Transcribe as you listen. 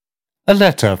A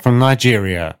letter from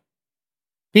Nigeria.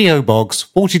 P.O. Box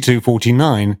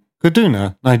 4249,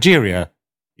 Kaduna, Nigeria,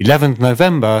 11th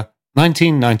November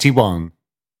 1991.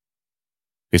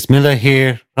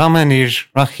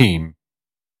 Bismillahir-Rahmanir-Rahim.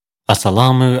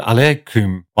 Assalamu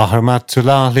alaikum wa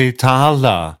rahmatullahi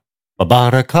ta'ala wa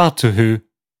barakatuhu.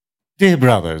 Dear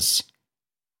brothers,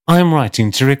 I am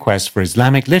writing to request for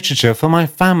Islamic literature for my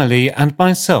family and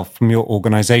myself from your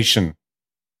organization.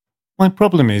 My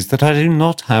problem is that I do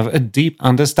not have a deep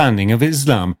understanding of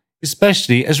Islam,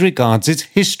 especially as regards its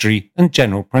history and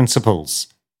general principles.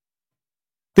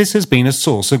 This has been a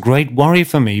source of great worry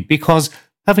for me because,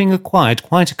 having acquired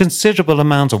quite a considerable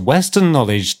amount of Western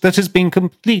knowledge that has been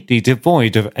completely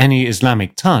devoid of any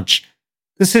Islamic touch,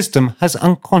 the system has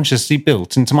unconsciously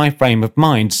built into my frame of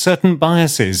mind certain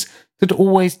biases that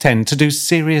always tend to do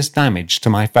serious damage to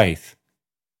my faith.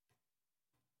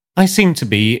 I seem to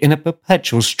be in a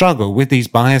perpetual struggle with these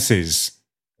biases,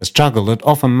 a struggle that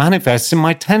often manifests in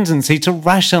my tendency to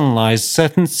rationalize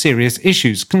certain serious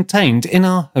issues contained in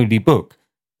our holy book,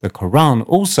 the Quran.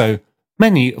 Also,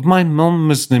 many of my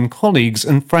non-Muslim colleagues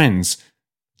and friends,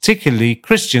 particularly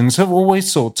Christians, have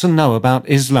always sought to know about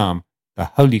Islam, the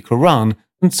Holy Quran,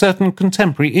 and certain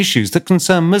contemporary issues that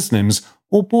concern Muslims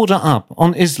or border up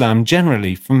on Islam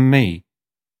generally from me.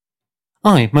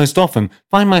 I, most often,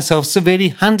 find myself severely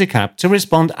handicapped to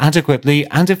respond adequately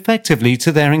and effectively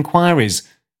to their inquiries,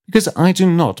 because I do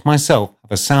not myself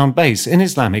have a sound base in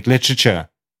Islamic literature.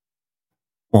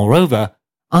 Moreover,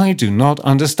 I do not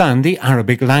understand the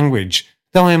Arabic language,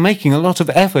 though I am making a lot of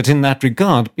effort in that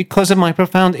regard because of my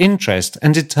profound interest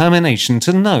and determination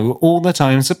to know all that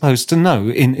I am supposed to know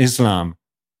in Islam.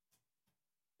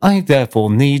 I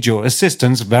therefore need your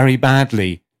assistance very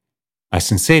badly. I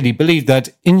sincerely believe that,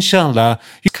 inshallah,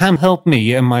 you can help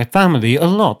me and my family a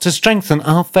lot to strengthen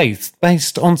our faith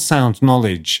based on sound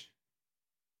knowledge.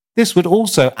 This would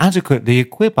also adequately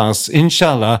equip us,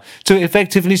 inshallah, to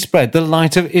effectively spread the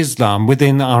light of Islam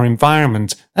within our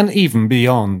environment and even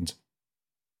beyond.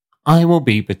 I will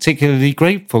be particularly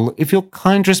grateful if your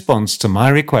kind response to my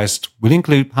request will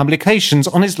include publications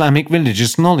on Islamic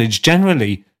religious knowledge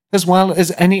generally, as well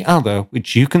as any other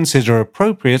which you consider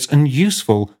appropriate and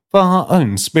useful for our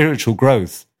own spiritual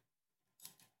growth.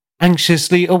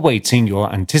 Anxiously awaiting your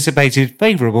anticipated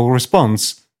favourable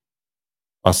response.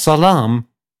 Wassalam,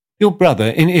 your brother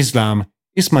in Islam,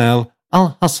 Ismail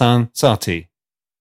Al-Hassan Sati.